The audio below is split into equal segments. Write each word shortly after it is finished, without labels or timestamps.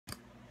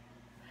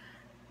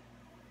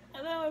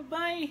Hello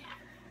everybody,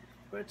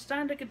 it's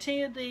time to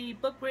continue the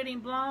book reading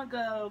blog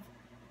of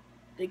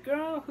The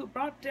Girl Who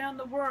Brought Down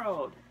the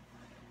World,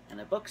 and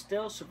the book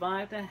still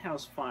survived a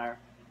house fire.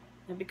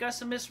 And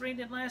because I misread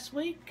it last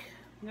week,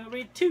 I'm going to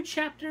read 2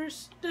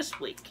 chapters this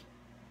week.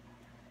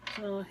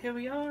 So here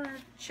we are,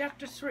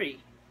 chapter 3,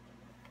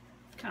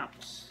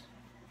 Cops.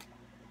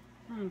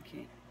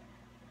 Okay.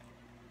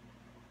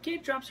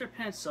 Kate drops her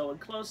pencil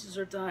and closes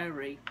her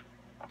diary.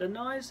 The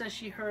noise that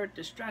she heard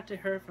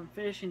distracted her from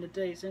finishing the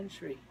day's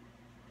entry.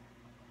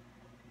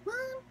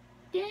 Mom,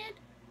 Dad,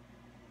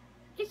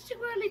 it's too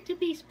early to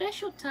be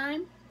special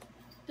time.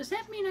 Does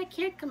that mean I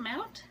can't come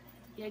out?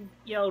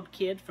 Yelled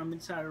Kid from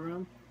inside her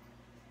room.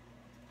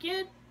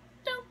 Kid,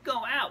 don't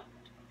go out,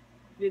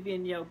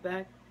 Vivian yelled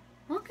back.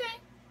 Okay.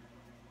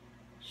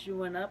 She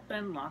went up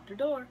and locked her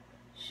door.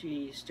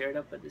 She stared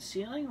up at the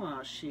ceiling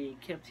while she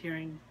kept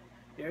hearing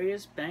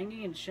various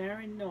banging and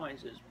shattering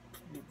noises.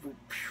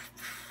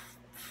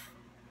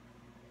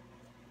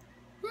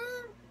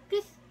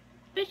 This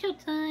special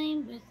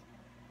time with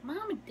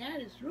Mom and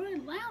Dad is really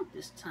loud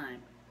this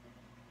time.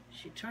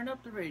 She turned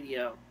up the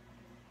radio.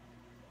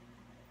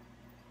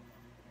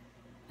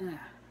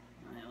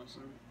 Miles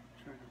and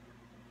turned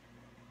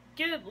up.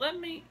 Kid, let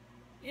me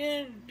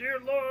in, dear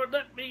Lord,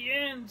 let me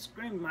in,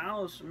 screamed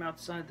Miles from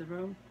outside the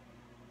room.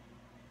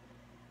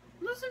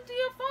 Listen to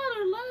your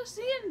father, let us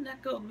in,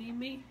 echoed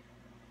Mimi.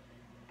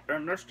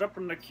 And next up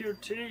in the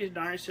QT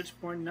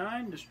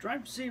 96.9, the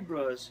Striped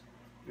Zebras.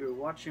 We were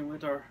watching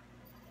with our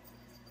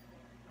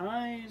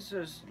eyes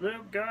as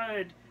little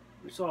guide.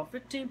 We saw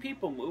 15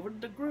 people moving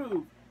the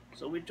groove,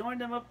 so we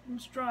joined them up in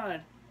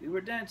stride. We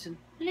were dancing.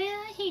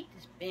 Yeah, I hate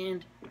this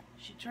band.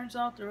 She turns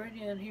off the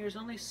radio and hears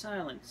only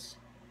silence.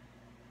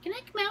 Can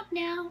I come out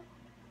now?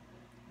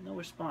 No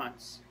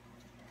response.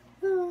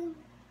 I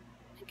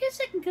guess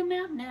I can come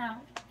out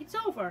now. It's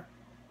over,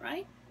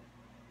 right?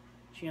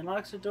 She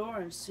unlocks the door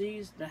and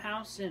sees the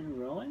house in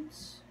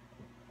ruins.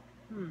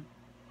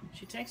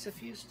 She takes a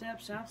few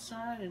steps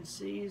outside and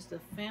sees the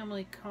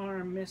family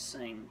car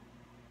missing.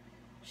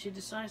 She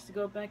decides to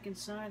go back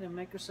inside and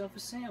make herself a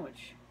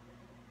sandwich.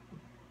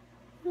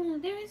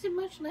 There isn't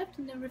much left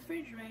in the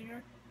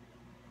refrigerator.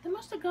 They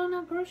must have gone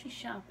out grocery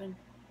shopping.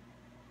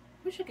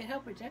 Wish I could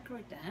help her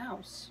decorate the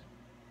house.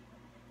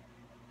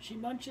 She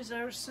munches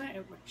her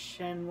sandwich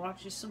and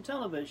watches some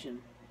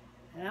television.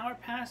 An hour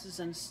passes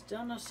and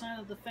still no sign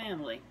of the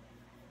family.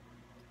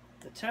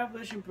 The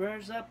television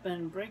blurs up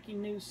and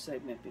breaking news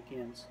segment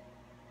begins.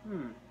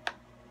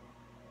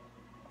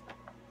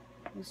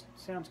 This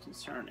sounds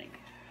concerning.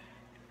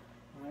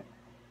 Right.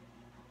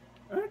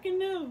 Breaking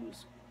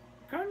news.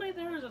 Currently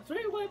there is a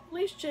 3-way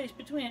police chase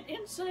between an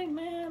insane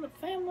man, a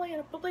family,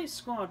 and a police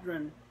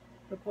squadron,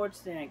 reports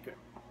the anchor.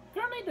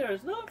 Currently there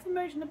is no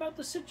information about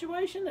the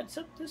situation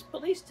except this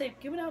police tape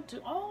given out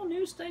to all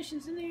news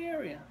stations in the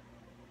area.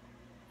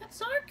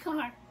 That's our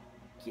car,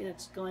 Kid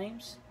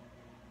exclaims.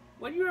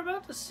 What you're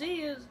about to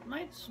see is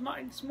might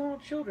small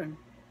children.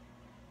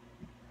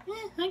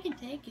 I can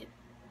take it.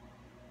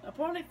 A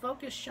poorly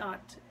focused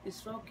shot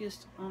is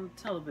focused on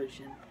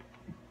television.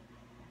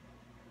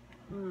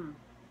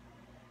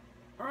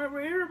 Alright,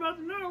 we're here about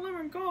the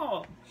 911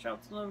 call,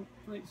 shouts the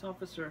police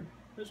officer.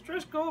 There's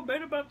stress call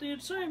made about the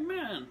insane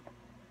man.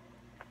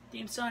 The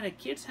inside a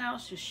kid's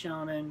house is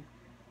shown and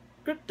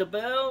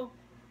Christabel,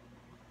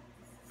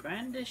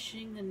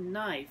 brandishing a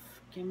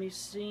knife, can be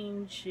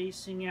seen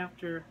chasing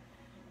after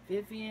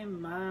Vivian,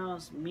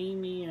 Miles,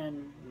 Mimi,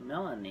 and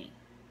Melanie.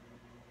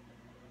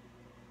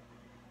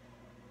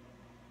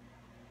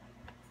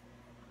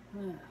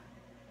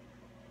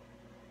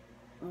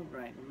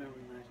 Alright, remember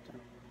last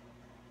time.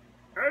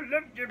 I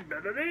love you,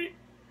 Melanie.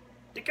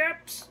 The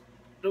cops.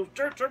 Those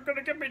jerks aren't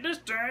gonna get me this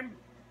time,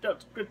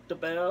 shouts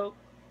Christabel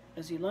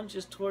as he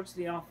lunges towards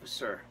the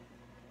officer.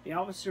 The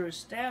officer is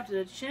stabbed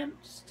at the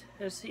chest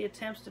as he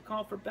attempts to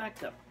call for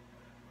backup.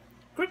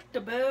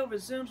 Christabel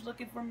resumes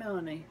looking for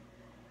Melanie.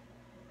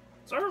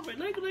 Sir, we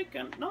legally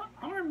cannot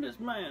harm this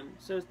man,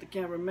 says the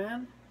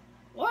cameraman.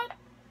 What?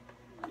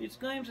 He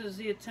exclaims as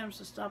he attempts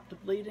to stop the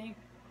bleeding.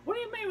 What do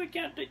you mean we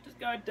can't take this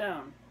guy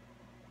down?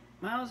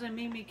 Miles and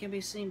Mimi can be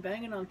seen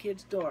banging on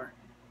Kid's door.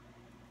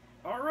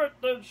 Alright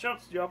then,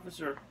 shouts the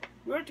officer.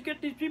 We have to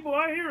get these people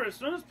out here as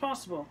soon as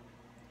possible.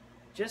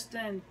 Just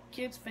then,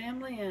 Kid's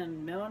family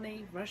and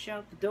Melanie rush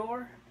out the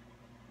door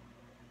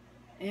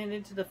and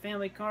into the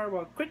family car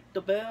while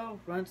Christabel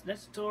runs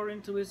next door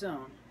into his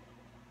own.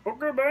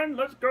 Okay, man,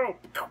 let's go.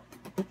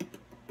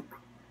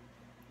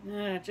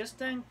 Just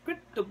then,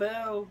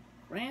 Christabel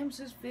rams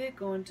his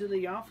vehicle into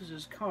the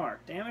officer's car,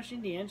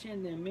 damaging the engine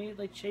and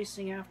immediately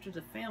chasing after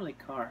the family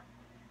car.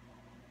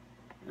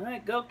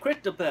 Alright, go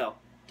Christabel.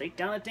 Take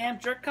down the damn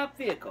jerk cop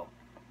vehicle.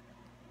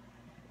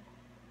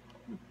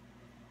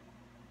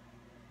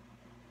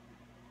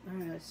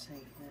 Alright, let's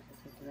see.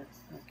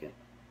 Okay.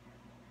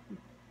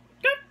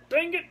 God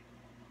dang it!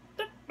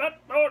 That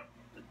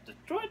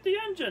destroyed the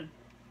engine!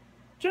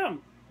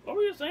 Jim, what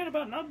were you saying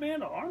about not being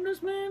able to harm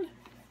this man?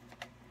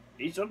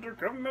 He's under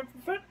government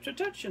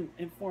protection,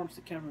 informs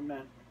the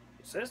cameraman.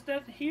 It says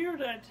that here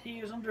that he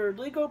is under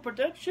legal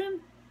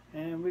protection.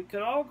 And we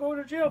could all go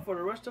to jail for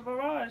the rest of our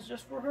lives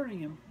just for hurting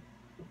him.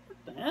 What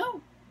the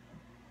hell?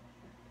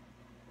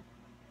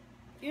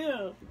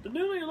 Yeah, the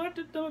newly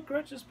elected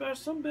Democrats has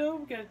passed some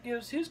bill that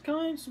gives his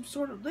kind some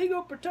sort of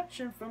legal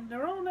protection from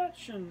their own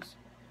actions.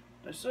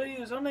 They say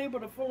he is unable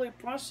to fully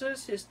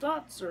process his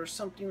thoughts or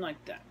something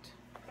like that.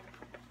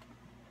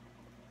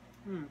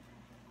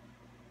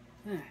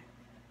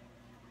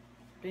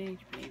 Page.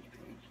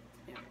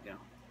 There we go.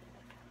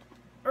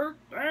 Earth,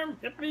 damn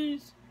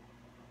hippies!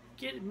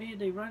 Kid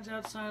immediately runs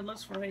outside,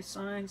 looks for any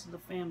signs of the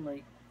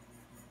family.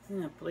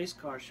 Police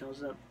car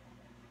shows up.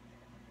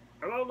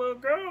 Hello, little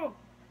girl.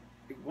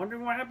 You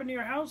wondering what happened to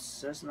your house?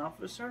 Says an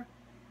officer.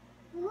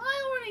 Well,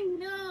 I already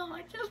know.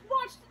 I just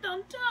watched it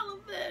on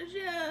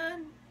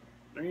television.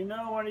 Do you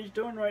know what he's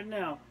doing right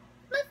now?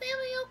 My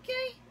family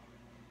okay?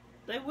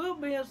 They will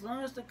be as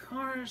long as the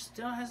car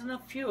still has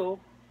enough fuel.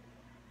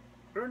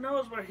 Who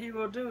knows what he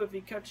will do if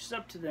he catches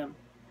up to them?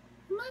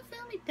 Will my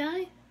family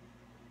die?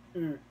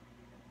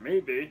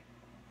 Maybe.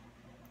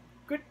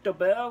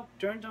 Christobel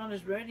turns on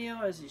his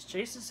radio as he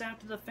chases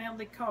after the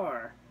family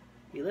car.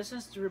 He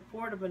listens to the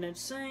report of an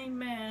insane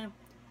man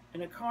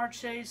in a car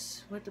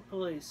chase with the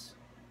police.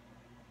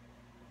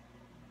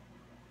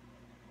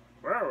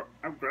 Well,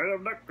 I'm glad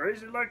I'm not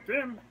crazy like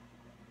them.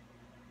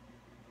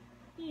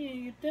 Yeah,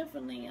 you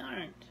definitely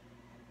aren't.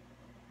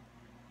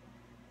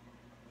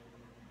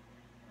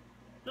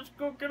 Let's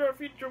go get our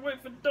future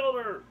wife and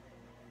daughter.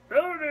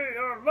 Howdy,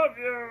 I love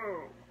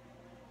you.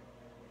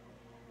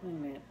 Wait a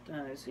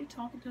minute, is he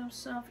talking to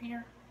himself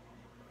here?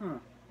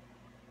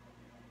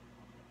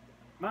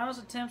 Miles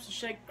attempts to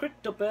shake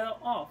Christobel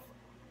off.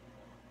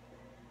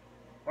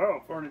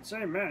 Well, for an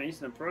insane man, he's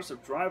an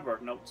impressive driver,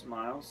 notes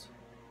Miles.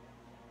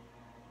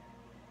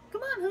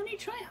 Come on, honey,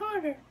 try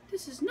harder.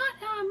 This is not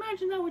how I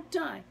imagined I would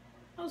die.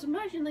 I was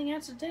imagining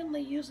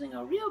accidentally using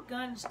a real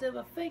gun instead of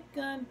a fake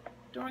gun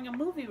during a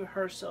movie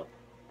rehearsal.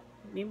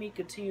 Mimi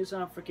continues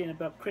on forgetting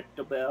about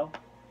Christobel.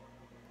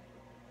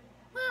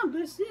 Mom,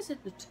 this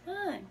isn't the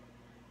time.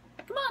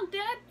 Come on,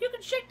 Dad, you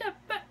can shake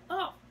that bat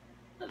off.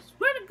 I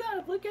swear to God,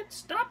 if we get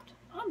stopped,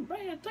 I'm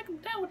ready to take him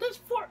down with this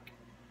fork.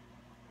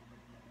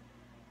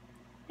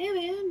 Hey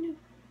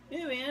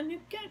man, you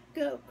can't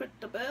go,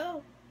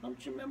 Christobel.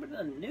 Don't you remember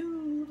the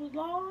new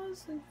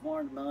laws in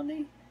foreign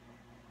money?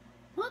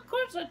 Well, of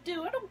course I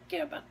do. I don't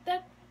care about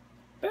that.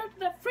 Better than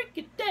that freak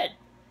is dead.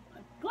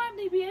 I'm glad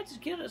he'd be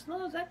executed as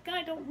long as that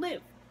guy don't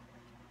live.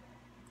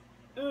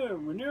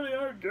 We nearly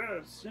are,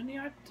 guys. Any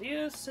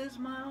ideas, says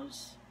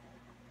Miles.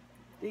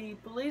 The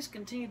police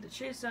continue to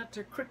chase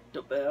after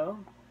Christobel.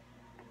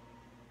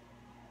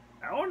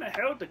 How in the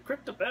hell did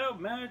Christobel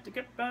manage to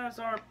get past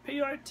our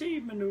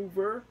PIT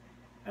maneuver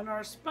and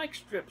our spike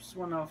strips?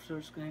 One officer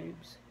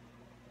exclaims.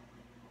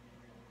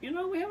 You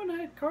know, we haven't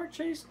had a car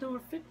chase in over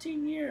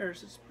 15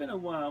 years. It's been a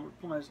while,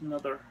 replies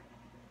another.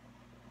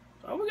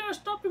 So we gotta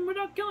stop him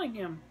without killing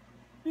him.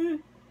 I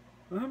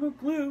have a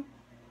clue.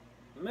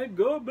 May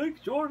God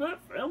make sure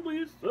that family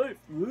is safe,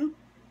 Luke.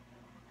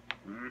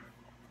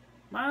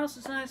 Miles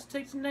decides to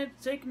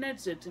take an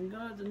exit and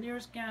go to the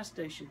nearest gas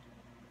station.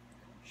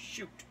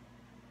 Shoot.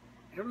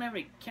 I don't have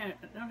any cash.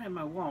 I don't have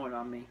my wallet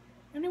on me.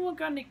 Anyone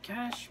got any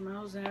cash?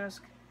 Miles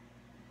asks.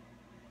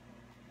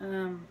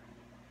 And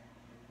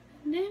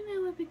then I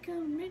would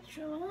become rich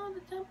all the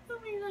time.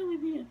 Movies I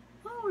would be in.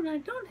 Oh, and I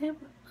don't have.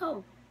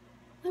 Oh,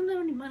 I don't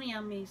have any money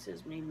on me,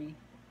 says Mimi.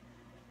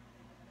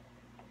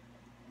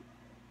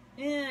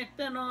 Yeah,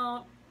 spend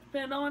all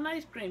on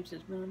ice cream,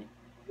 says Melanie.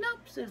 Nope,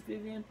 says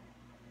Vivian.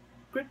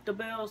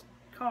 Christobel's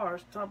car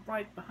stopped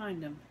right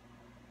behind him.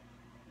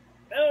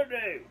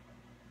 Melanie,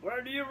 why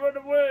do you run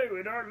away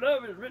when our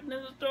love is written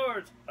in the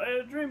stars? I had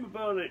a dream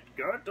about it.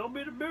 God told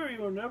me to marry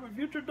you and have a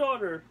future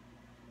daughter.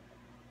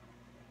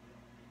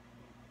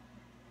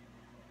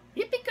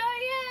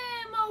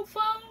 Yippee-ki-yay,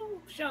 mofo!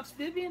 Shouts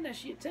Vivian as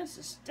she attempts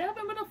to stab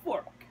him with a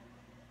fork.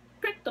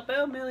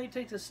 Christobel merely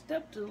takes a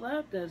step to the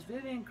left as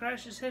Vivian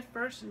crashes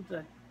headfirst into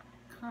the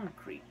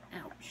concrete.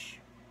 Ouch.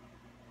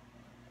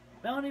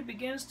 Melanie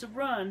begins to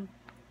run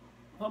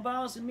while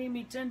Miles and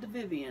Mimi tend to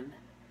Vivian.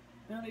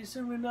 Melanie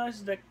soon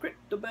realizes that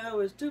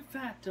Christobel is too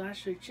fat to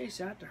actually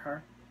chase after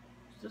her.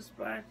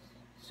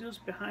 She looks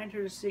behind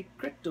her to see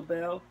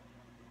Christobel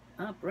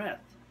out of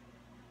breath.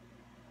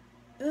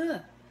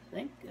 Ugh,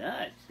 thank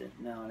God, says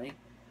Melanie.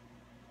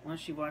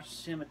 Once she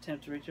watches him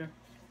attempt to reach her,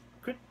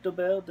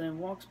 Christobel then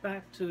walks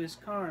back to his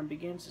car and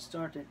begins to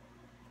start it.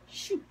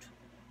 Shoot!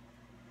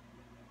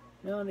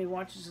 Melanie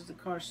watches as the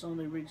car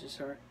slowly reaches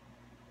her.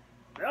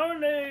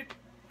 Melanie!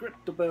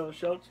 Christobel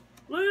shouts.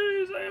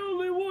 Please, I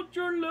only want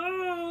your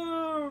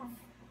love!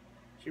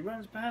 She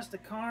runs past the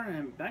car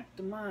and back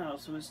to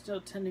Miles, who is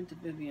still tending to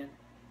Vivian.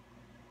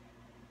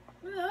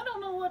 Well, I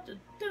don't know what to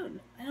do.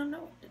 I don't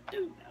know what to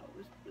do now,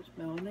 whispers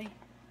Melanie.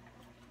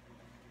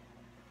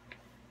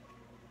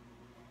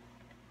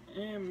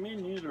 And me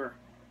neither.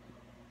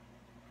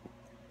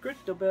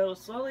 Christobel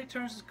slowly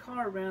turns his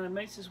car around and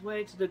makes his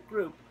way to the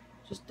group.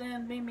 Just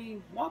then,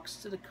 Mimi walks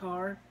to the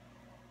car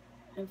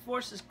and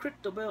forces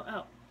Christobel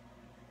out.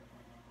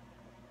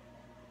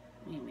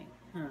 Mimi,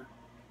 oh,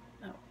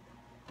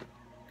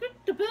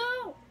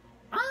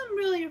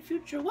 your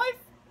future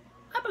wife.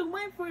 I've been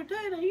waiting for a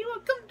day that you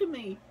would come to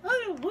me.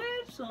 I have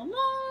waited so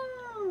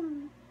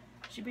long.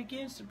 She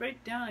begins to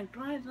break down and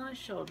cries on his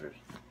shoulders.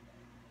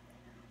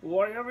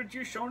 Why haven't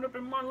you shown up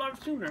in my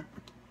life sooner?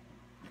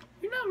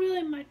 You're not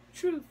really my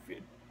true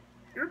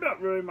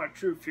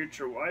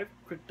future wife,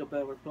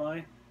 Christabel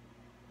replied.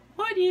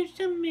 Why do you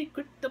send me,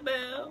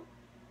 Christabel?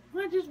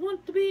 I just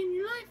want to be in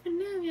your life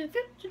and have your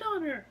future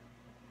daughter.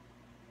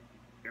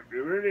 If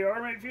you really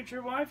are my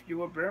future wife, you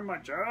will bear my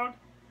child?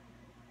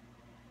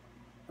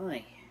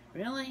 Oi,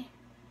 really?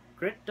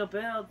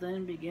 Christabel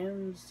then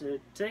begins to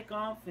take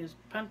off his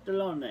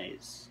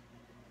pantalones.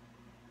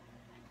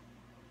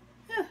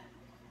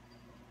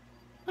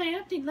 My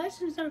acting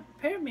lessons never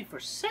prepared me for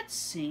such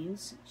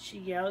scenes, she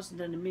yells and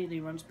then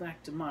immediately runs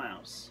back to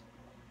Miles.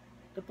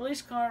 The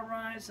police car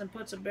arrives and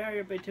puts a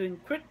barrier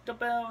between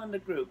Christabel and the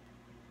group.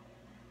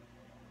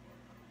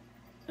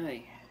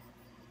 Hey,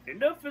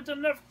 enough is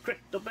enough,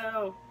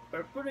 Christabel.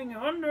 We're putting you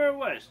under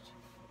arrest.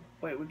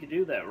 Wait, we can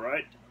do that,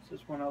 right? Says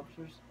one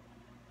officer.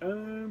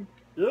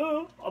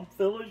 Yeah, I'm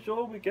fairly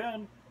sure we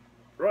can.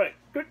 Right,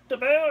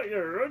 Christabel,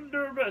 you're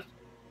under arrest.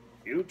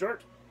 You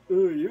jerk.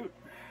 You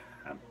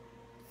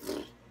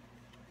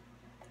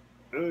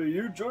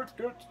jerks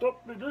can't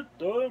stop me this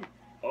time.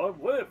 I've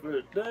waited for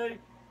this day.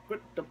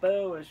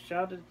 Christabel is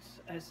shouted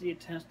as he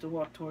attempts to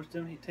walk towards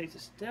them. He takes a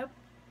step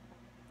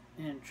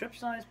and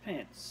trips on his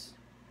pants.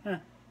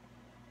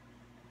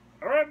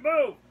 Alright,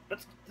 move!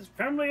 Let's get this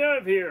family out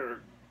of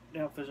here,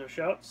 the officer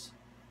shouts.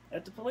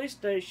 At the police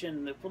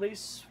station, the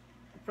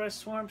press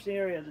swarms the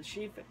area. The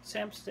chief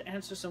attempts to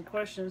answer some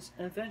questions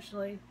and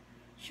eventually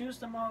shoos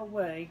them all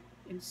away.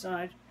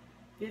 Inside,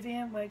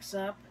 Vivian wakes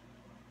up.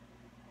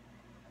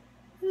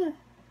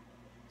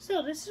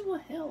 So this is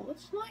what hell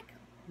looks like,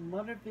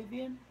 muttered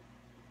Vivian.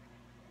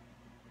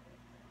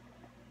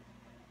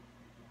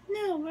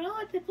 No, we're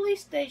all at the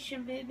police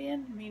station,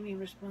 Vivian, Mimi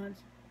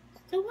responds.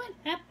 So what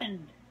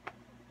happened?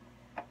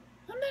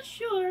 I'm not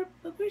sure,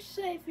 but we're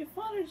safe. Your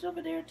father's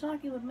over there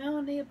talking with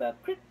Melanie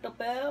about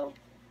Christabel.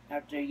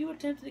 After you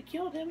attempted to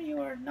kill him,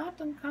 you are not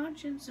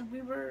unconscious and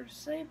we were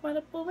saved by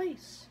the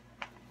police.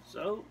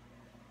 So,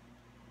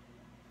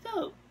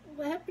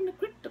 what happened to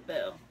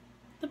Christabel?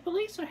 The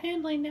police are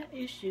handling that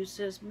issue,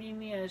 says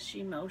Mimi as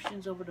she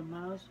motions over to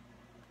Miles.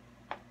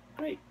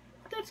 Great,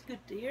 that's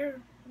good to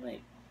hear.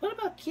 Wait, what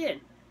about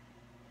Kid?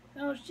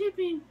 Oh, she's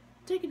being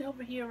taken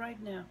over here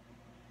right now.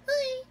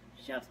 Hi,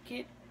 shouts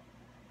Kid.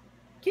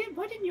 Kid,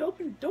 why didn't you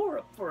open the door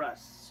up for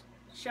us?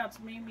 Shouts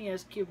Mimi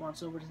as Kid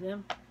walks over to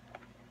them.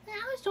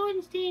 I was told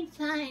to stay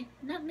inside,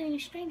 not letting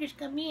strangers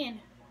come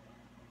in.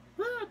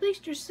 Well, at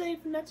least you're safe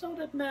and that's all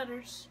that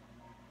matters.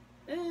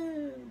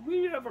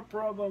 We have a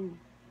problem.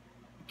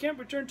 We can't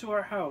return to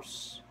our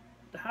house.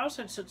 The house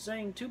had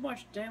sustained too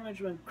much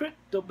damage when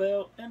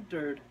Christabel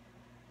entered.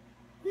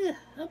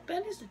 How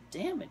bad is the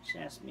damage?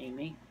 Asked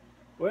Mimi.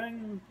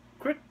 When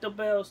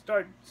Christabel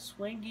started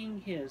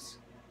swinging his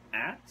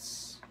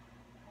axe,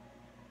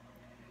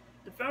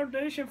 the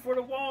foundation for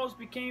the walls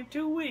became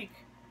too weak.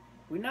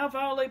 We now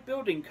violate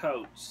building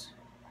codes.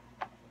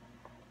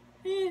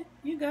 You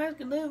guys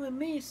can live with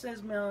me,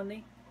 says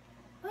Melanie.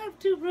 I have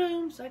 2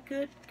 rooms I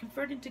could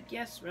convert into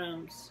guest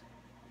rooms.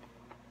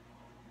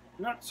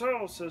 Not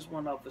so, says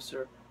one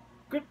officer.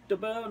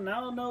 Christabel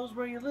now knows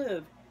where you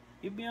live.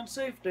 You'd be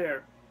unsafe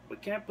there. We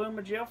can't put him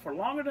in jail for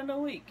longer than a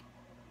week.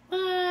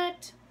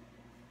 What?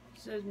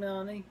 Says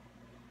Melanie.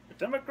 The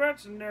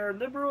Democrats and their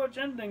liberal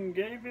agenda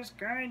gave his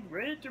kind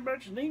way too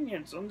much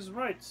lenience on his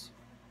rights.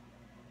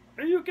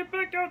 Hey, you get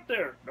back out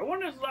there. No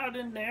one is allowed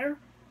in there.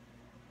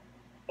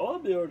 I'll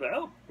be able to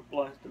help,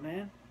 replies the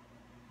man.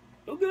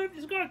 Okay, if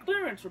he's got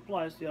clearance,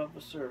 replies the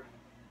officer.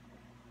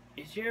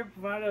 He's here to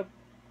provide a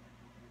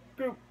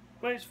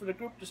place for the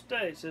group to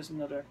stay, says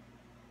another.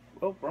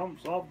 Well, problem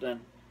solved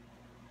then.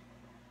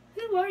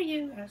 Who are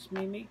you? Asks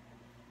Mimi.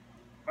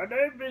 My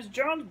name is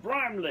John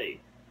Brimley,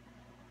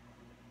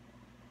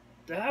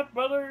 the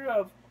half-brother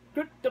of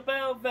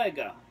Christabel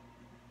Vega.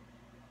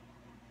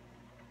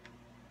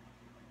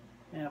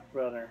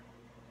 Half-brother.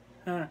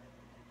 Huh.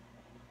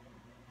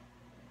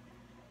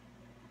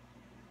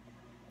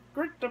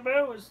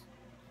 Christabel is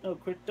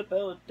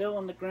still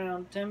on the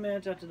ground. 10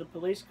 minutes after the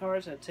police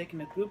cars had taken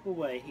the group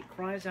away, he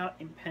cries out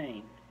in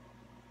pain.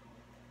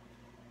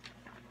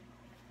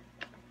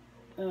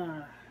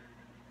 The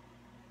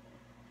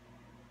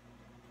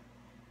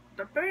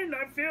pain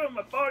I feel in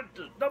my body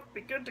does not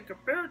begin to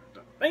compare to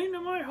the pain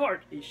in my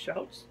heart, he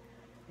shouts.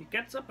 He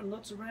gets up and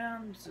looks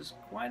around. It's as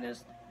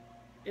quiet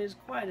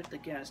at the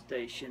gas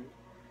station.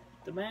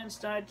 The man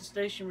inside the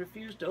station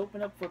refused to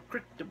open up for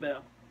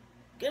Christabel.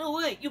 Get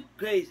away, you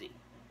crazy!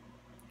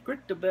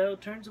 Christabel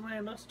turns away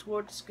and looks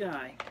toward the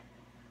sky.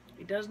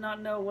 He does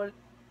not know what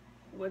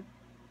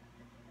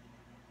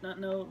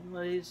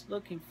he's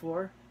looking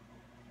for.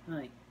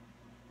 Hey,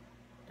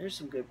 there's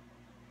some good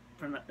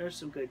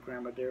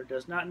grammar there.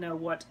 Does not know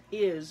what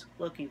is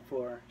looking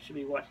for. Should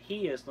be what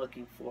he is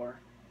looking for.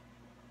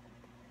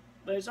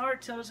 But his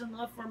heart tells him to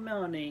look for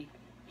Melanie.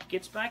 He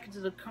gets back into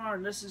the car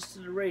and listens to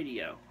the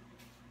radio.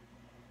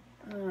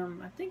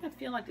 I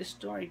feel like the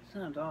story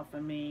turned off. I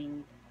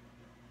mean,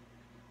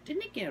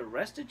 didn't he get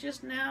arrested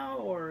just now,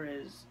 or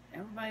is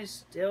everybody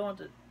still at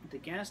the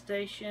gas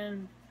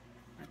station?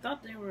 I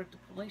thought they were at the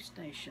police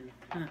station.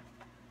 Huh.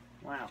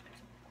 Wow.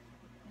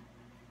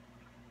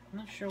 I'm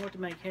not sure what to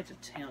make heads or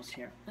tails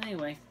here.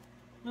 Anyway,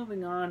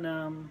 moving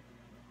on,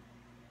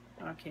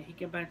 okay, he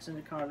get back to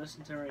the car,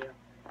 listen to radio.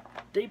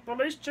 The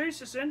police chase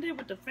has ended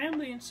with the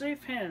family in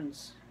safe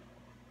hands.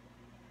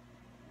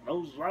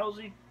 Those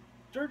lousy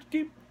jerks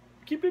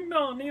keeping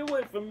Melanie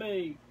away from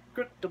me.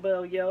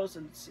 Christabel yells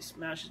and he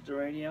smashes the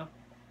radio.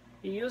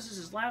 He uses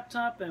his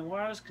laptop and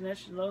wireless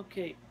connection to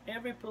locate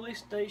every police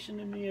station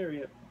in the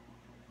area.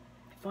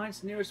 He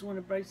finds the nearest one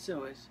in Bright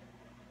Sewers.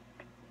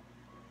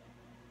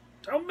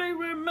 Tell me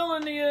where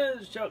Melanie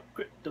is, shouts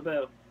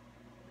Christabel.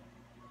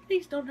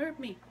 Please don't hurt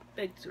me,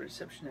 begs the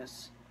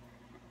receptionist.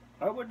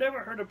 I would never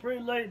hurt a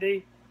pretty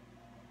lady.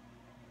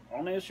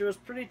 Only if she was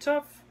pretty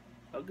tough.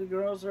 Ugly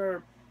girls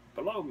are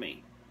below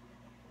me.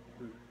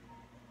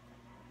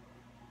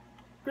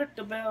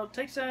 Christabel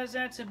takes out his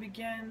axe and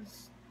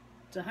begins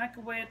to hack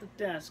away at the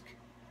desk.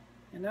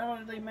 An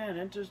elderly man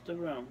enters the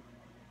room.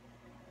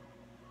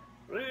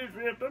 Please,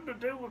 we have nothing to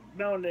do with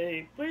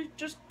Melanie. Please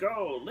just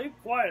go. Leave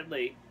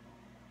quietly.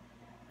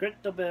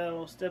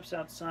 Christabel steps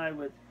outside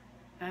with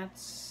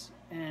axe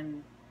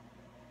and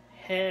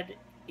head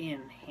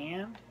in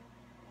hand.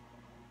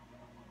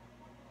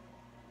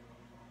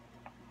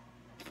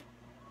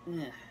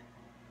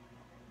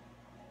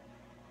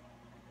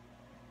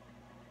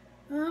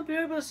 I'll be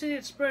able to see the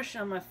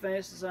expression on my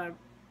face as I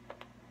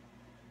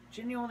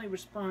genuinely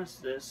respond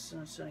to this.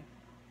 And it's like,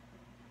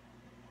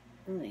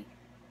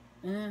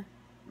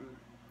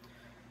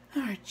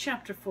 Alright,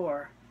 chapter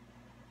 4.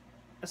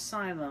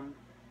 Asylum.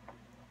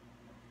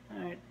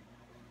 Alright,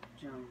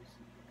 Jones,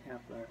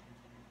 Kepler.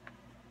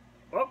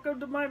 Welcome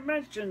to my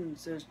mansion,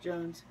 says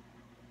Jones.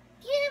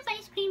 Do you have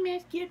ice cream,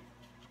 asked kid?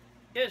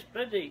 Yes,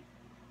 plenty.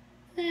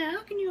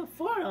 How can you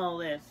afford all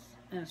this?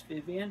 Asked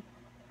Vivian.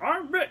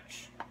 I'm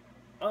rich.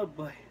 Oh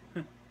boy.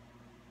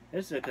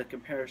 This is a good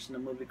comparison to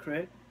Movie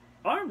Critic.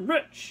 I'm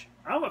rich.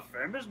 I'm a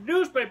famous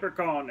newspaper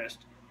columnist.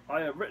 I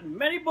have written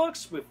many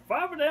books, with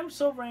 5 of them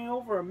selling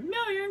over 1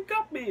 million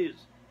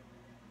copies.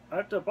 I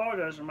have to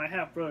apologize for my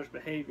half-brother's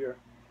behavior.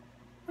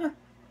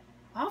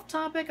 Off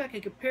topic, I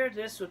could compare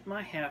this with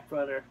my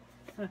half-brother.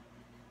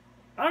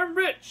 I'm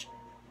rich.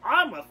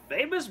 I'm a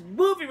famous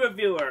movie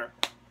reviewer.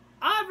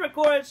 I've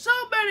recorded so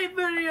many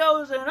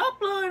videos and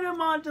uploaded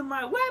them onto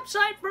my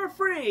website for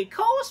free,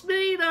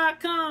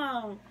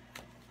 CWCville.com.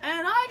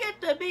 And I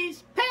get to be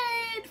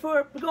paid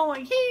for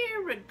going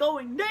here and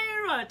going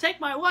there. I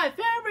take my wife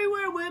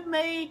everywhere with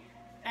me.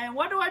 And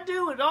what do I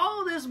do with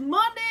all this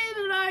money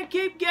that I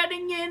keep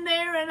getting in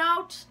there and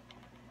out?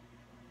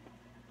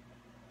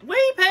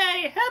 We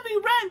pay heavy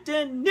rent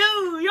in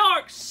New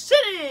York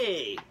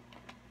City.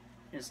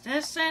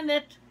 Instead, send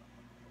it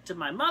to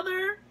my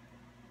mother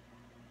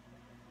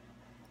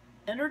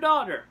and her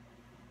daughter.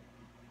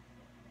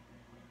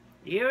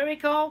 You hear me,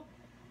 Cole?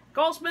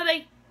 Cole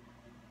Smitty?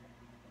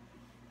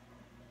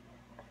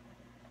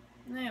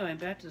 Anyway,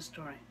 back to the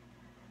story.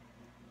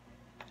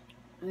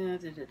 Oh.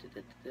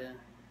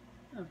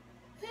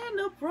 Yeah,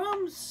 no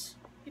problems.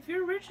 If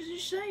you're rich as you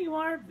say you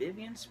are,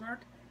 Vivian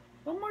smirked.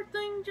 One more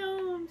thing,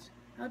 Jones.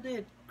 How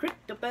did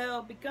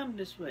Christabel become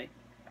this way?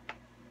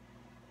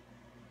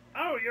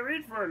 Oh, you're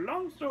in for a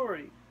long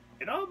story.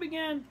 It all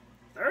began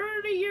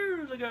 30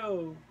 years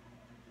ago.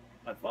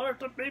 My father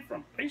took me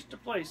from place to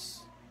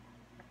place,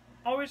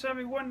 always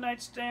having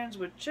one-night stands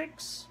with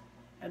chicks,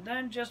 and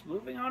then just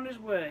moving on his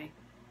way.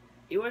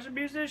 He was a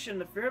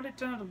musician, a fairly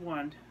talented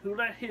one, who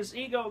let his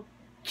ego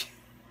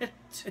get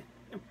to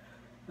him.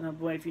 Oh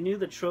boy, if you knew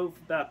the trope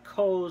about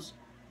Cole's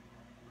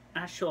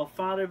actual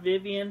father,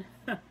 Vivian,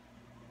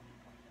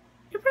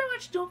 you're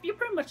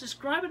pretty much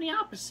describing the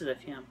opposite of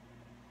him.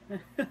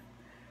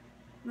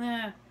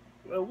 Nah.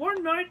 Well,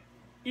 one night,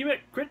 he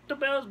met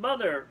Christabel's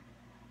mother.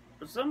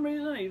 For some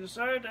reason, he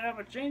decided to have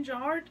a change of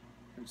heart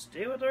and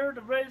stay with her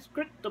to raise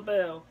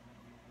Christabel.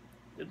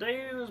 The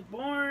day he was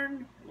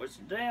born was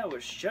the day I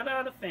was shut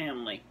out of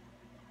family.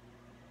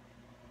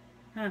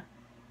 Huh.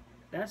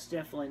 That's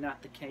definitely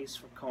not the case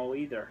for Cole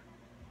either.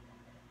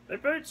 They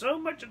paid so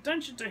much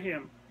attention to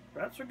him,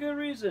 perhaps for good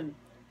reason.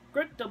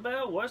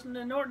 Christabel wasn't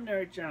an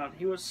ordinary child.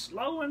 He was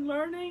slow in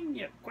learning,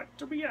 yet quick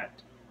to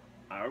react.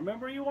 I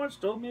remember he once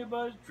told me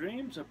about his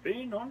dreams of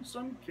being on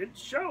some kid's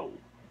show.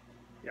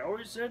 He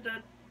always said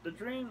that the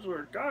dreams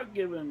were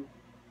God-given.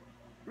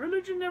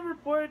 Religion never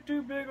played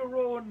too big a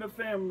role in the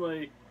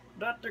family.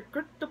 But after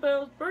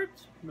Christabel's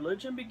birth,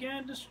 religion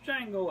began to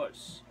strangle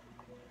us.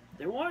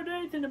 They wanted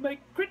anything to make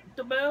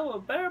Christabel a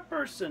better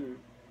person.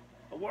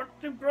 I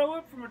watched him grow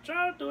up from a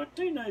child to a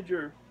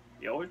teenager.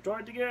 He always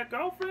tried to get a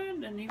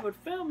girlfriend, and he would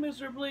fail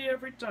miserably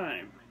every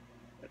time.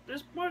 At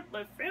this point,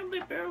 my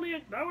family barely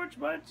acknowledged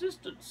my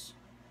existence.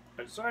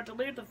 I decided to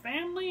leave the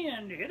family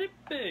and hit it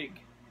big.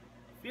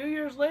 A few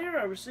years later,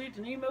 I received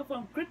an email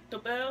from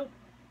Christabel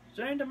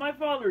saying that my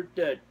father's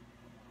dead.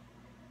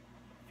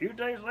 A few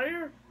days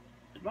later,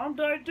 his mom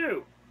died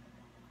too.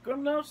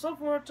 couldn't now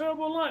suffer a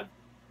terrible life.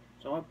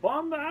 So I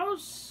bombed the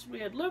house we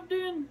had lived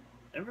in.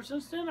 Ever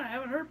since then, I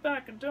haven't heard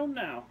back until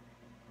now.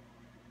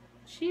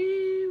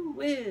 Gee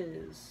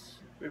whiz,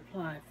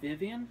 replied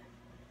Vivian.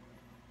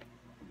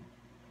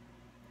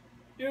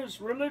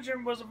 Yes,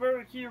 religion was a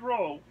very key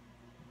role.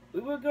 We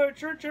would go to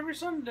church every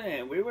Sunday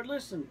and we would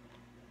listen.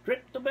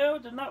 Christabel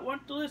did not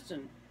want to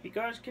listen. He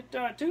got us kicked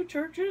out of 2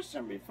 churches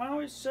and we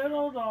finally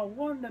settled on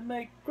one to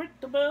make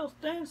Christabel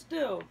stand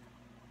still.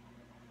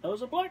 It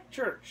was a black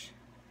church.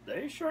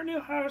 They sure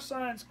knew how to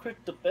silence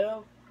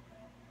Christabel.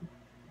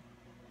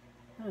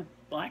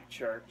 Black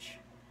church.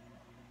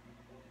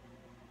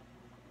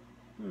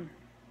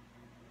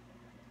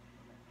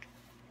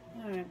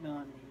 Alright,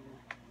 Melanie.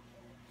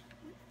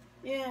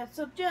 Yeah,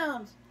 so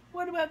Jones,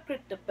 what about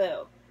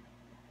Christabel?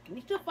 Can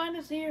you still find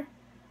us here?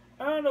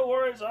 No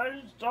worries, I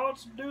installed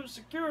some new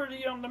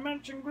security on the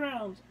mansion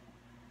grounds.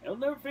 You'll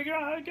never figure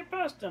out how to get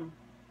past them.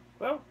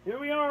 Well, here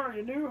we are,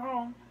 your new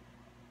home.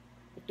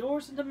 The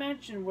doors of the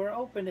mansion were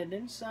open and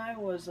inside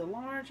was a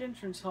large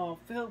entrance hall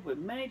filled with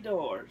many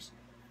doors.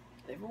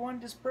 Everyone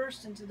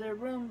dispersed into their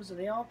rooms and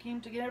they all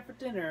came together for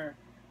dinner.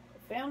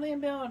 The family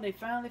and Melanie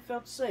finally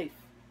felt safe.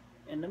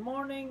 In the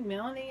morning,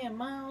 Melanie and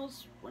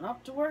Miles went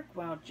off to work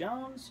while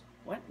Jones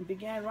went and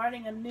began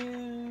writing a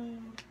new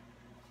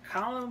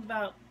column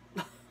about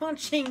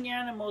launching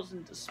animals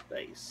into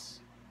space.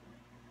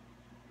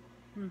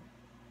 Well,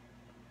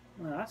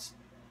 that's,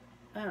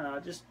 I don't know,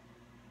 just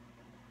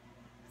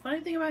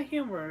funny thing about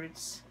humor,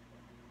 it's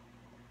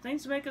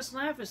things that make us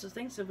laugh is the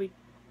things that we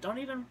don't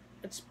even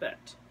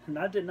expect. And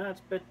I did not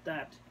expect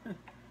that.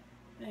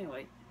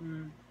 Anyway,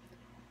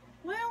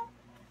 well,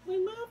 we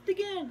moved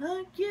again,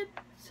 huh, kid?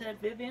 Said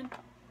Vivian.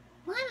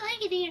 Well, I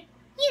like it here.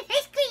 Yes,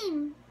 ice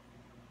cream.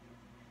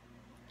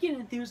 Kid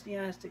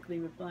enthusiastically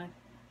replied.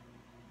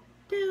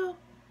 Still,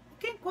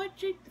 I can't quite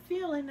shake the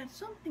feeling that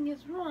something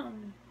is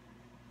wrong.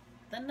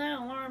 Then that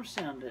alarm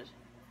sounded.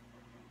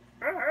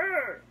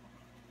 Aha!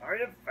 I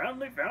have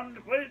finally found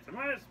the place of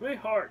my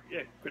sweetheart,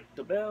 you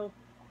Christabel.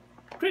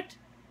 Crit!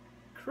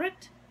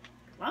 Crit!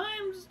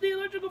 Climbs the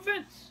electrical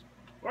fence.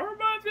 For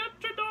my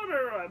future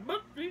daughter, I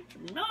must reach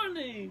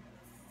Melanie.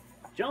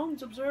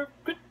 Jones observed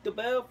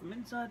Christabel from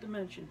inside the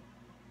mansion.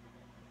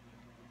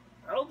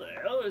 How the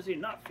hell is he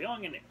not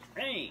feeling any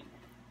pain?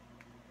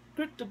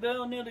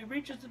 Christabel nearly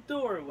reaches the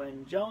door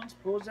when Jones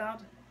pulls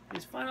out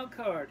his final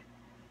card.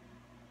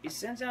 He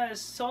sends out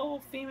his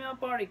sole female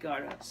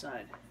bodyguard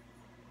outside.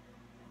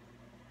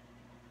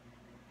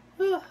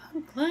 Oh,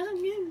 I'm glad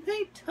I'm getting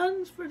paid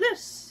tons for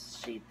this,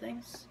 she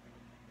thinks.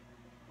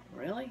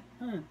 Really?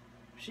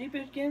 She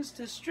begins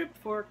to strip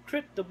for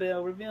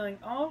Christabel, revealing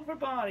all of her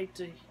body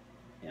to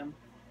him.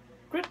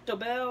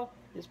 Christabel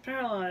is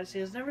paralyzed. He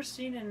has never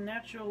seen a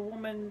natural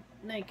woman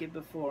naked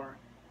before.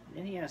 And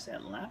then he has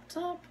that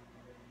laptop?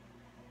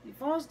 He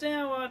falls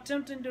down while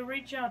attempting to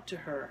reach out to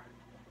her.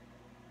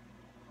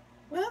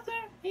 Well,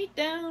 there, he's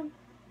down.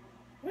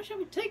 Where shall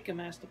we take him?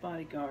 Asked the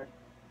bodyguard.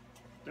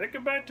 Take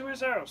him back to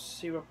his house,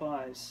 He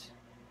replies.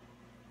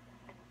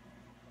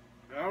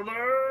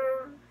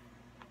 Elder!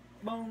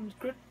 Moans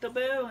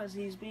Christabel as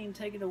he's being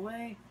taken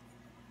away.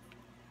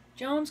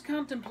 Jones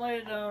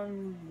contemplated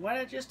on what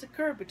had just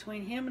occurred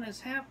between him and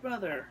his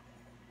half-brother.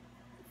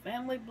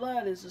 Family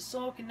blood is the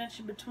sole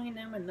connection between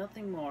them and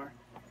nothing more.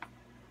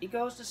 He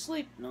goes to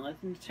sleep, knowing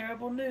the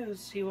terrible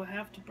news he will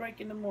have to break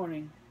in the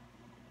morning.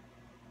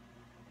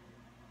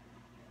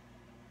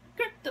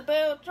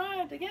 Christabel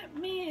trying to get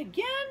me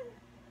again?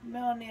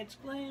 Melanie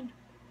exclaimed.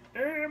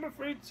 I'm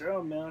afraid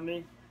so,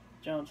 Melanie,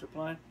 Jones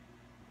replied.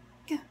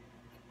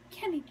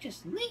 Can he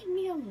just leave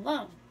me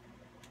alone?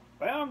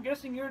 Well, I'm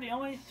guessing you're the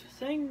only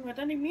thing with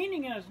any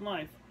meaning in his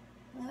life.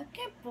 Well, I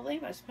can't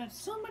believe I spent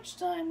so much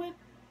time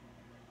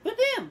with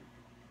him.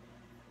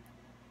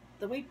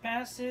 A week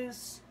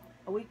passes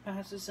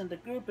and the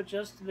group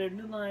adjusts to their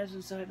new lives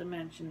inside the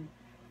mansion.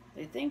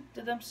 They think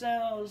to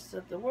themselves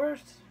that the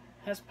worst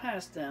has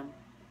passed them.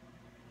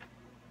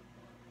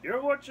 You're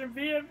watching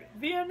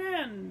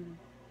VNN,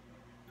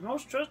 the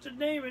most trusted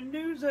name in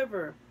news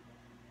ever.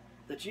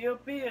 The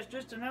GOP has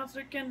just announced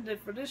their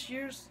candidate for this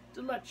year's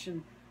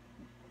election.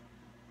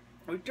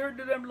 We turn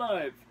to them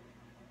live.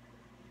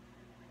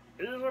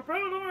 It is a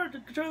proud honor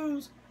to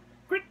choose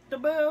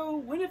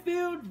Christabel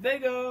Winfield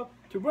Vega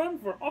to run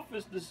for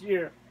office this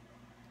year.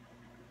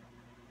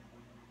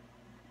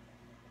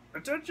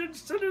 Attention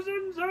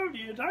citizens of the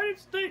United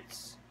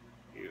States.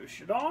 You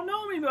should all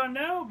know me by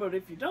now, but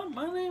if you don't,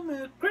 my name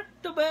is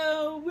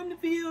Christabel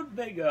Winfield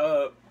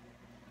Vega.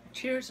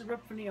 Cheers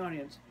erupt from the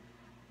audience.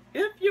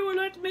 If you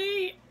elect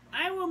me,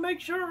 I will make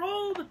sure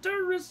all the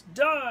terrorists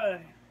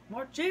die.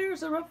 More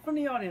cheers erupt from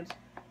the audience.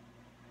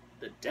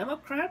 The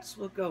Democrats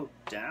will go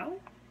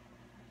down?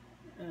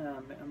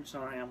 I'm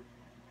sorry,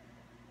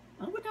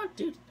 I would not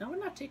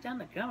take down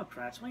the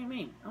Democrats. What do you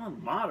mean? I'm a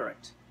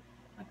moderate.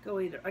 I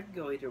could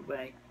go either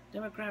way.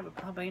 Democrat,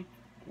 Republican,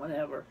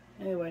 whatever.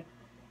 Anyway,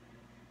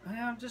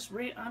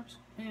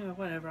 anyway,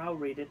 whatever. I'll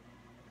read it.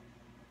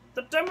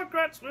 The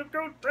Democrats will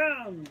go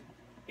down.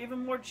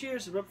 Even more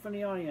cheers erupt from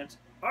the audience.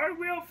 Our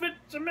will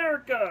fits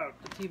America!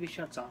 The TV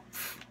shuts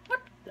off.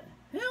 What the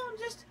hell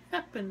just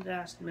happened?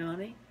 Asked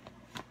Melanie.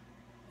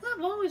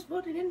 I've always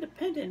voted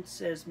independent,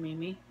 says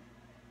Mimi.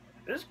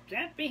 This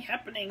can't be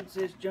happening,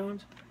 says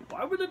Jones.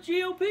 Why would the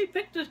GOP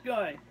pick this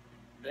guy?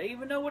 Do they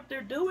even know what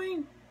they're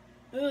doing?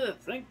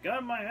 Thank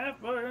God my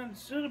half-brother is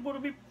suitable to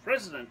be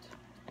president.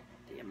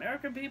 The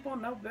American people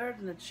know better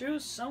than to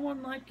choose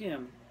someone like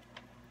him.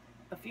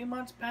 A few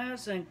months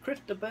pass and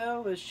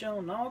Christabel is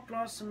shown all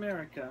across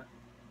America.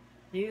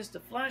 He is the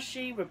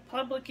flashy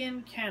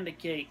Republican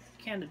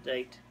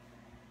candidate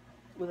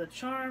with a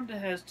charm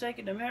that has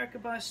taken America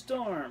by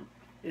storm.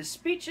 His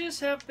speeches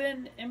have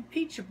been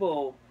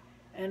impeachable,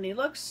 and his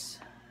looks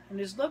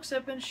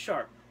have been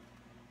sharp.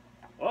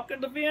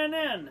 Welcome to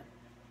VNN.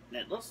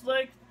 It looks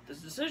like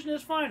this decision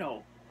is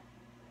final.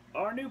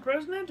 Our new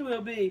president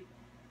will be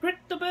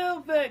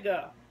Christabel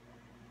Vega,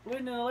 with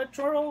an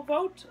electoral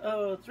vote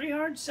of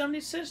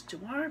 376 to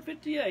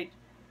 158,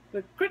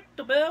 with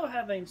Christabel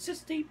having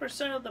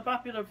 60% of the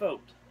popular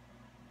vote.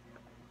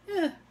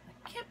 I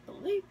can't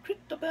believe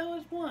Christabel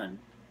has won.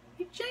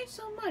 He changed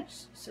so much,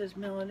 says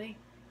Melanie.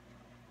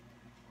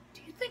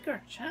 Do you think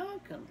our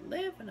child can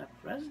live in a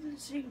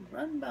presidency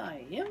run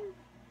by him?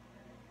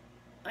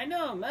 I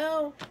know,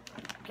 Mel.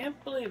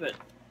 Can't believe it.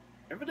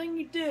 Everything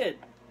he did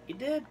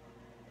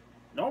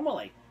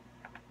normally.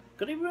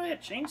 Could he really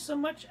have changed so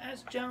much,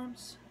 asked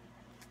Jones?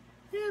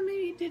 Yeah,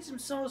 maybe he did some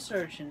soul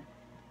searching.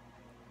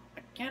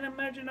 I can't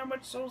imagine how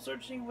much soul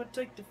searching it would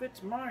take to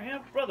fix my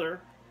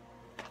half-brother.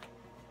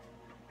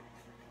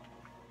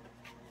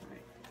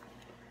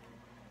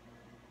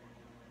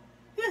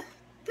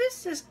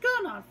 This has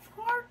gone on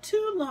far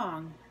too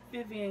long,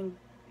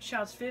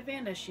 shouts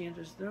Vivian as she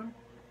enters the room.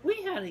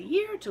 We had a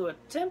year to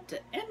attempt to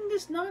end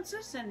this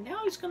nonsense, and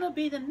now he's going to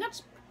be the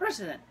next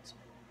president.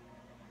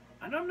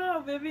 I don't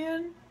know,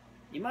 Vivian.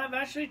 You might have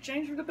actually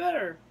changed for the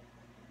better.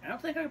 I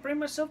don't think I can bring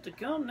myself to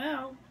go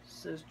now,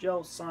 says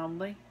Joe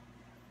solemnly.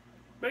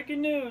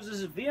 Breaking news, this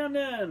is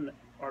VNN.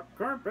 Our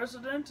current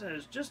president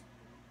has just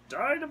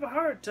died of a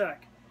heart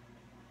attack.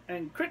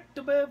 And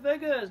Christabel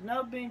Vega is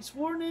now being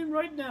sworn in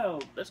right now.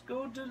 Let's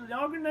go to the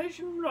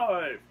inauguration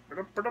live.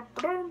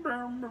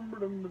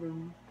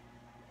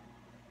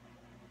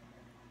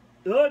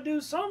 I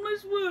do solemnly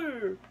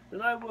swear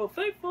that I will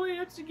faithfully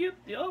execute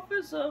the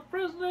office of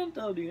President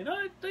of the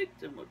United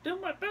States and will do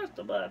my best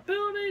of my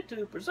ability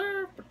to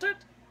preserve,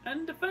 protect,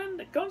 and defend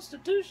the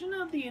Constitution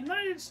of the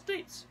United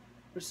States,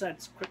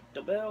 recites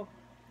Christabel.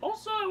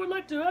 Also, I would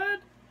like to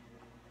add...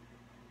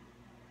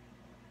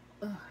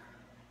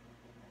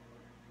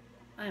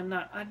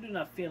 I do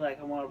not feel like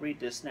I want to read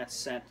this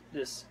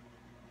the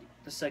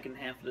second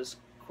half of this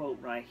quote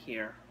right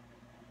here.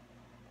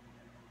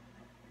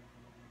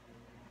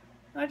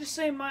 I would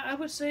say in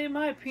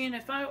my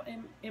opinion,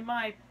 in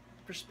my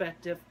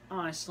perspective,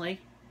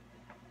 honestly,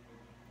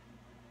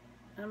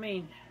 I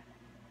mean,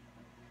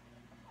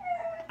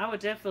 I would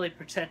definitely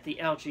protect the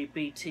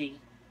LGBT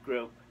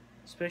group,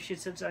 especially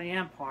since I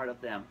am part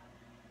of them.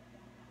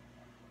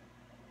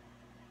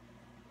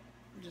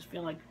 I just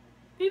feel like,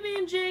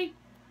 BB&G,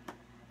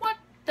 what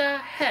the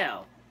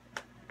hell?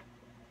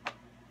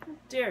 How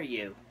dare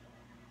you?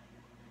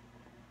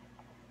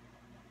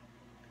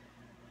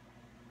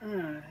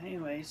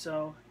 Anyway,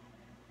 so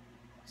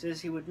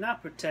says he would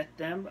not protect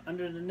them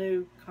under the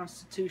new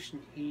constitution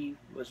he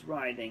was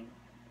writing.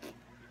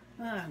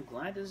 I'm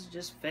glad this is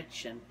just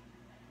fiction.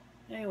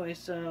 Anyway,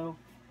 so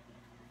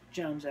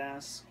Jones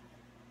asks,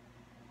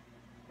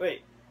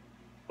 "Wait,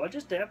 what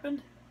just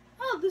happened?"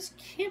 "Oh, this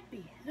can't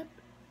be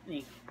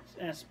happening,"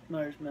 asks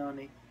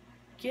Melanie.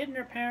 Kid and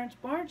her parents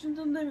barge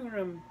into the living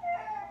room.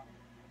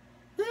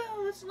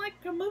 "Well, it's like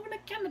we're moving to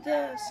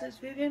Canada," says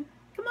Vivian.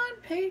 "Come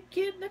on,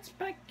 kid, let's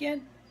pack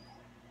in."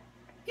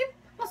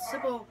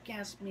 "Impossible,"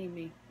 gasped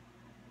Mimi.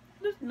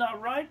 "This is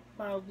not right,"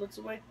 Miles looks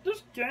away.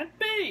 "This can't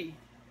be.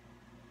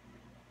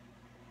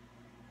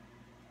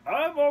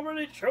 I've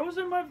already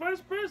chosen my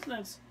vice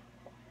president,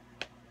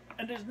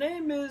 and his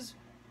name is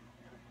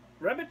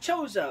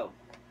Rabichoso."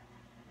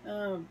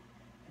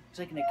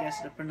 Taking a guess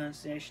at the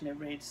pronunciation, it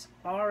reads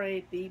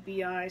Rabbichoso.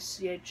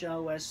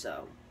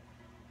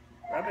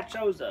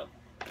 Rabichoso.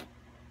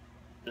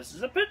 "This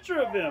is a picture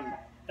of him,"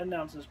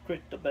 announces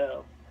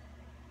Christabel.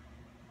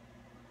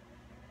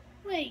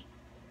 "Wait,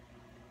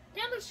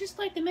 that looks just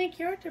like the main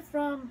character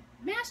from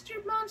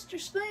Master Monster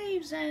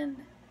Slaves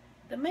and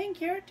the main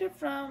character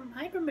from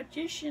Hyper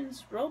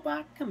Magician's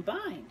Robot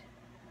combined,"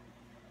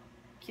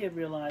 Kid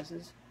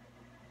realizes.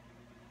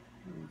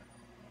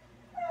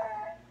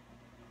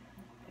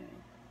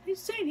 He's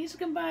saying he's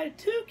combined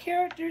two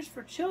characters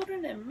for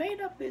children and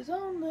made up his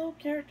own little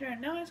character,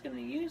 and now he's going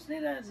to use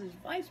it as his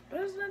vice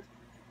president,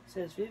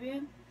 says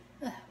Vivian.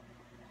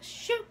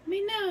 Shoot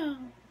me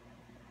now.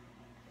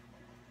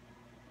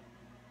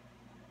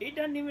 He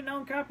doesn't even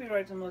own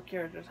copyrights on those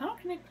characters. How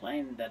can he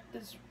claim that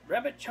this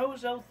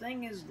Rabichoso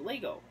thing is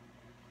legal?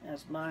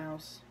 Asks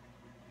Miles.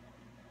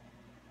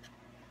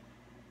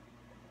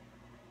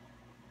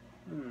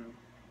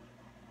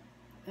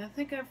 I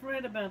think I've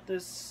read about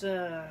this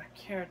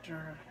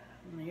character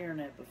on the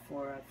internet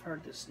before. I've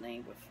heard this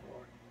name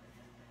before.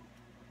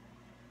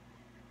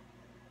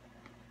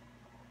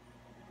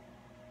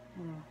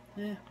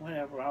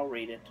 Whatever, I'll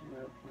read it.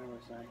 Where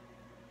was I?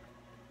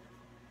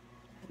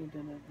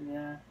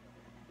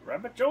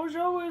 Rabbit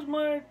Jojo is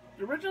my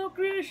original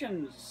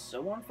creation.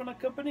 Someone from a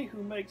company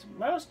who makes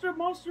master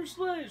monster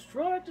slaves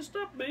tried to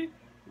stop me.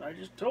 I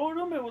just told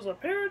him it was a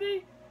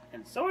parody,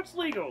 and so it's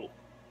legal.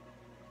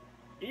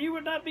 He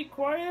would not be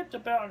quiet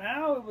about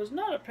how it was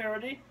not a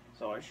parody,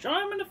 so I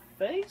shot him in the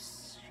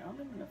face.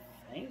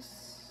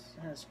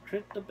 Has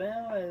Crit the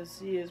Bell as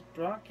he is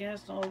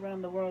broadcast all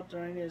around the world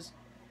during his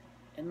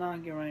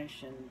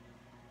inauguration.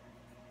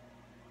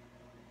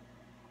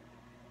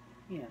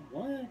 Yeah,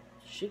 what?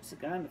 Shoots the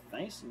guy in the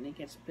face and he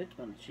gets picked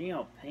on the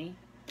GOP?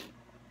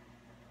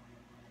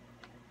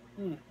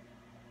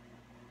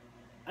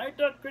 I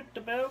thought Crit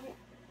the Bell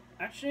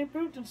actually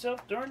improved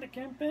himself during the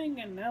campaign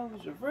and now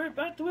he's reverted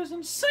back to his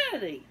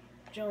insanity,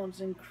 Jones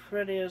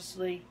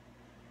incredulously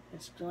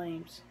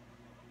exclaims.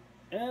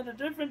 And the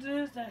difference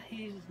is that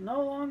he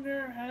no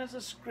longer has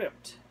a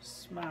script,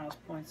 Miles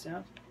points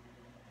out.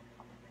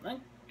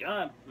 Thank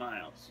God,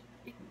 Miles.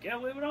 He can get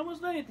away with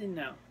almost anything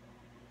now.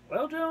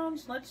 Well,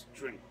 Jones, let's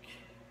drink.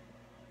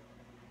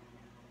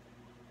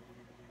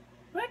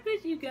 Right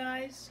with you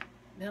guys,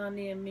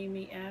 Melanie and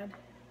Mimi add.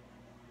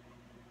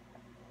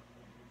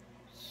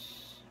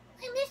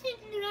 I'm listening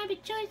to the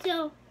Rabbit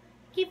Chozo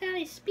give out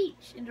his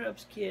speech,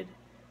 Interrupts Kid.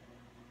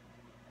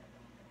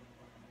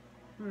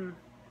 Well,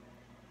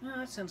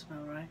 that sounds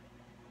about right.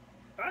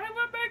 I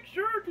will make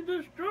sure to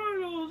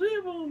destroy those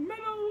evil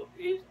Middle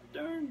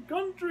Eastern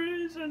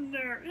countries and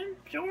their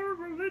impure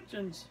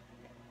religions,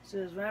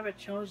 says Rabbit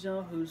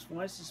Chozo, whose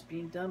voice is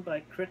being done by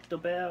Crit the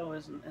Bell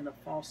in a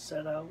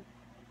falsetto.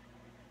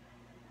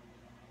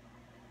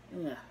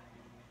 Yeah,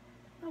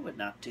 I would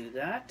not do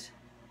that.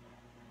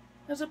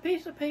 There's a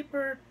piece of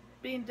paper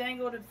being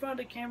dangled in front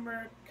of the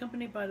camera,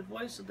 accompanied by the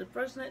voice of the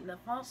president, and the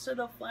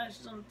falsetto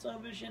flashes on the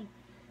television.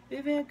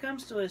 Vivian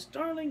comes to a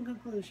startling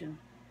conclusion.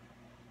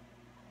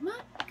 My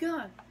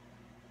God,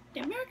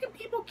 the American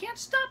people can't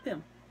stop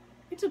him.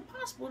 It's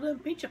impossible to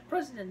impeach a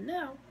president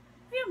now.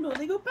 We have no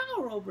legal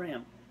power over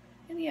him.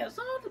 And he has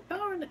all the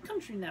power in the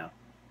country now.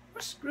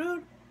 We're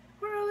screwed.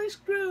 We're really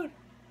screwed.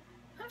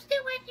 I'm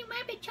still watching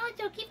Rabbit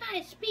Chozo give out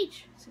his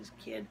speech, says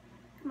Kid.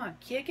 Come on,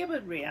 Kid, give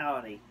it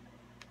reality.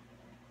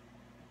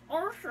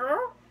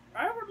 Also,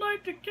 I would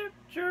like to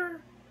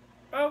capture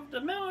of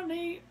the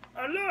Melanie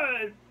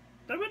alive.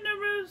 The winner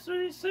will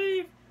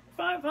receive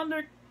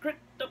 500 Crit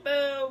the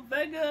Bell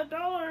Vega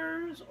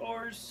dollars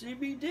or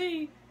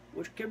CBD,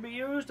 which can be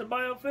used to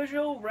buy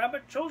official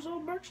Rabbit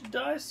Chozo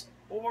merchandise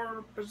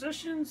or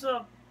positions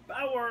of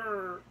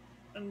power,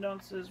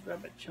 announces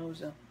Rabbit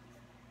Chozo.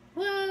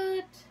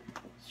 What?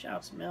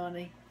 Shouts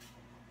Melanie.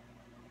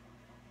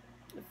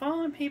 The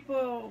following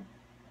people...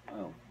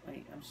 Oh,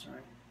 wait, I'm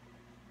sorry.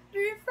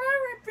 The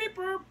following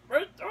people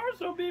must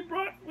also be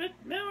brought with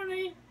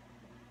Melanie.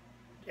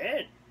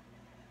 Dead.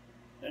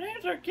 The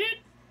names are Kid,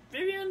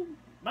 Vivian,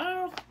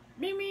 Miles,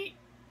 Mimi,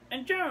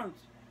 and Jones.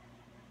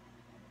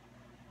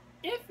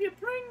 If you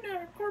bring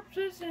their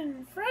corpses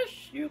in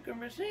fresh, you can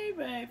receive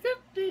a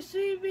 50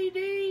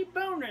 CVD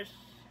bonus.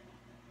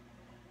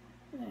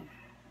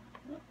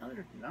 What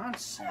other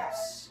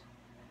nonsense?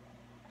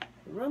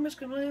 The room is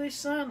completely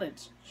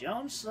silent.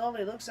 Jones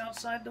slowly looks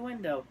outside the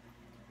window.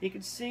 He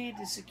can see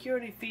the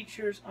security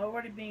features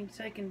already being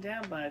taken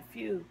down by a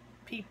few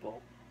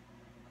people.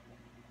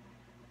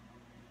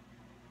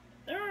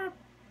 There are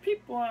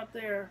people out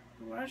there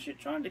who are actually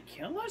trying to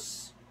kill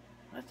us?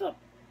 I thought...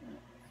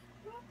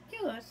 Not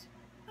kill us?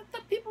 I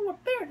thought people were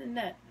better than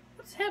that.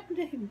 What's happened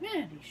to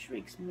humanity?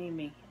 Shrieks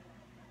Mimi.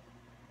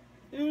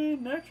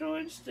 Natural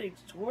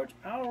instincts towards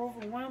power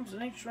overwhelms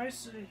any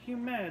trace of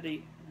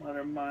humanity,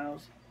 muttered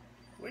Miles.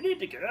 We need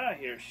to get out of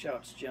here,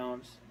 shouts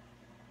Jones.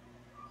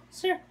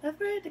 Sir,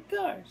 I've raided the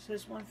car,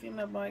 says one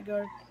female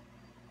bodyguard.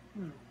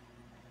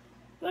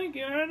 Thank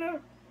you, Hannah.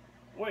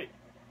 Wait,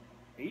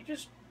 are you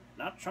just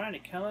not trying to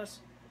kill us?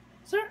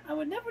 Sir, I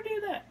would never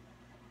do that.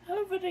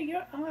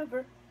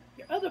 However,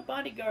 your other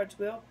bodyguards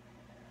will.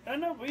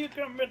 Hannah, will you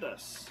come with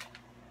us?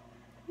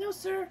 No,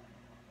 sir.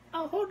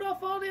 I'll hold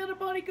off all the other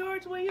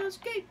bodyguards while you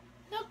escape.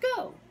 Now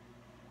go.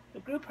 The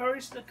group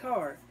hurries to the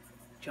car.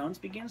 Jones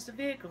begins the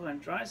vehicle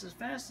and drives as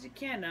fast as he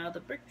can out of the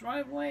brick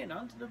driveway and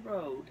onto the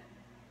road.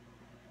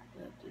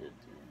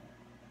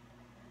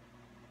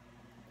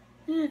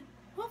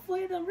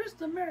 Hopefully the rest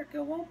of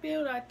America won't be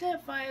able to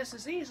identify us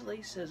as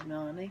easily, says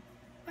Melanie.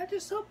 I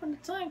just hope when the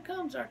time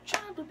comes our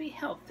child will be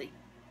healthy.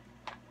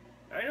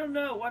 I don't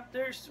know what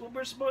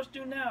we're supposed to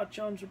do now,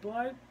 Jones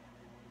replied.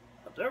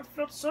 I've never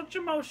felt such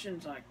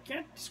emotions. I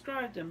can't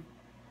describe them.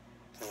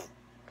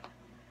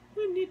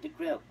 We need to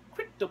grill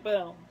Crit the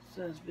Bell,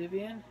 says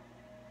Vivian.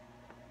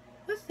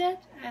 What's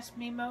that? Asks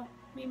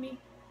Mimi.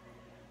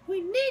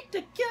 We need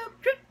to kill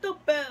Crit the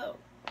Bell.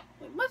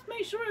 We must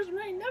make sure his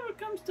reign never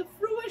comes to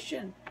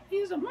fruition.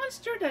 He's a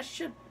monster that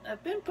should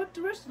have been put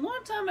to rest a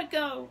long time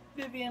ago,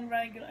 Vivian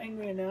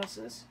angry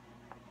announces.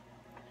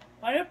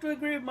 I have to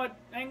agree with my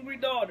angry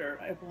daughter,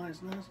 I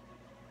replies, Nas.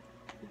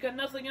 We've got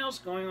nothing else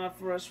going on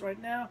for us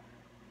right now.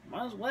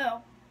 Might as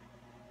well.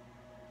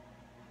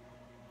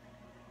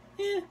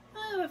 Yeah,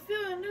 I have a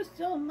feeling this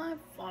is all my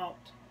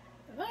fault.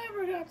 If I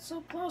never got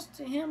so close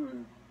to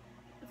him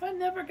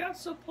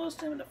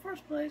in the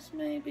first place,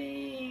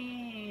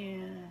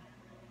 maybe...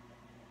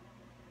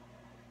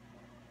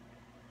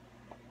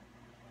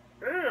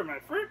 My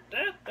fruit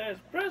death as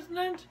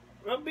president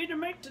will be to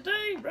make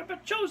today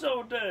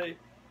Rapachozo Day.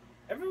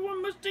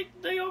 Everyone must take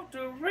the day off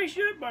to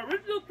appreciate my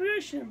original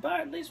creation and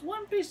buy at least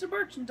one piece of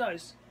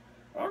merchandise.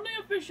 Only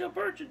official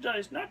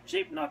merchandise, not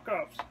cheap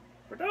knockoffs.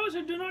 For those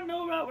who do not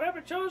know about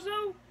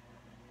Rapachozo,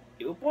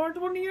 he was born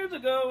 20 years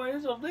ago and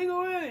is of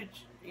legal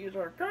age. He is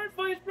our current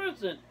vice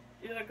president.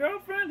 He has a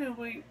girlfriend who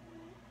we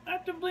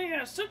actively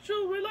have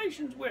sexual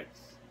relations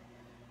with.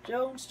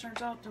 Jones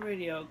turns off the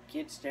radio.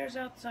 Kid stares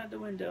outside the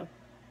window.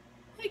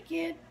 Hey,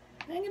 kid.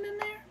 Hanging in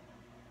there?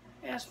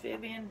 Asks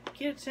Vivian.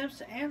 Kid attempts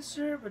to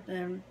answer, but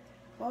then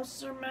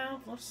closes her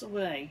mouth, looks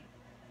away.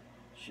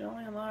 She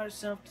only allowed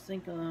herself to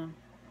think alone.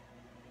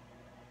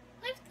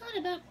 I've thought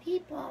about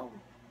people.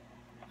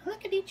 I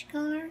look at each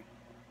car.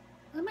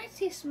 I might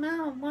see a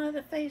smile on one of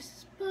the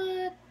faces,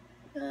 but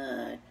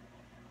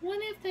what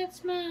if that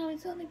smile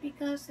is only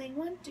because they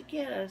want to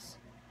get us?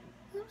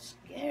 I'm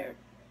scared.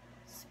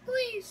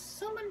 Please,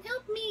 someone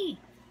help me.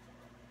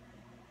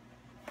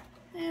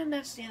 And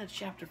that's the end of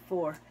chapter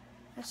 4.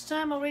 Next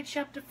time I'll read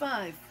chapter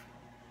 5.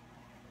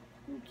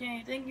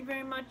 Okay, thank you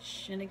very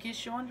much. And in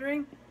case you're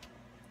wondering,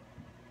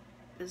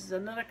 this is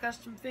another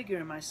custom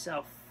figure of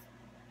myself.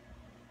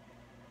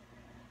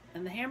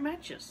 And the hair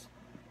matches.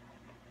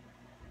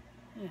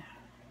 Yeah.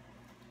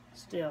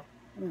 Still.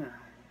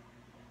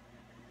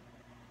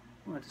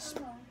 What is...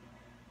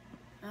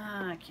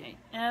 Okay.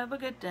 Have a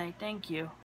good day. Thank you.